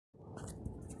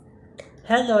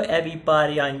Hello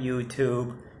everybody on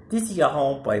YouTube. This is your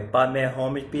homeboy Bobman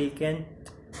Homer speaking.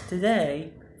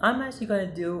 Today, I'm actually going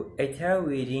to do a tarot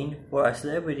reading for a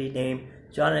celebrity named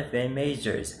Jonathan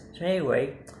Majors. So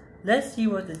anyway, let's see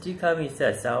what the decoding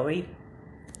says, shall we?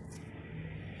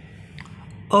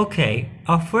 Okay,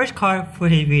 our first card for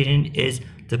the reading is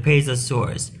the Page of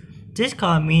Swords. This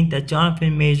card means that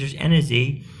Jonathan Majors'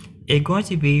 energy is going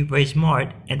to be very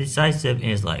smart and decisive in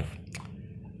his life.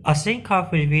 Our second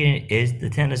card for the reading is the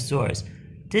Ten of Swords.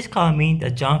 This card means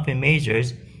that Jonathan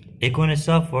Majors is going to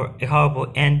suffer a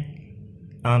horrible end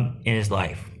in his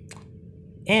life.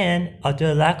 And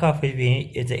the last card for the reading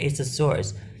is the Ace of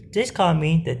Swords. This card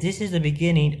means that this is the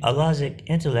beginning of logic,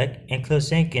 intellect, and close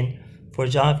thinking for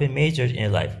Jonathan Majors in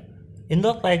his life. It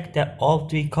looks like that all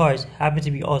three cards happen to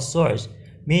be all swords,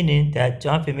 meaning that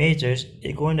Jonathan Majors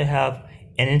is going to have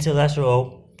an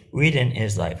intellectual reading in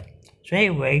his life. So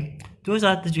anyway, those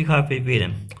are the three cards for the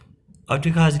reading. Our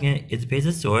three cards again is the Page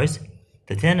of Swords,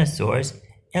 the Ten of Swords,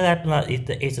 and last but not least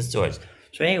the Ace of Swords.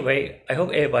 So anyway, I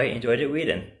hope everybody enjoyed the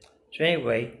reading. So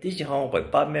anyway, this is your homeboy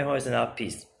Bob Manhorse and out.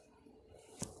 Peace.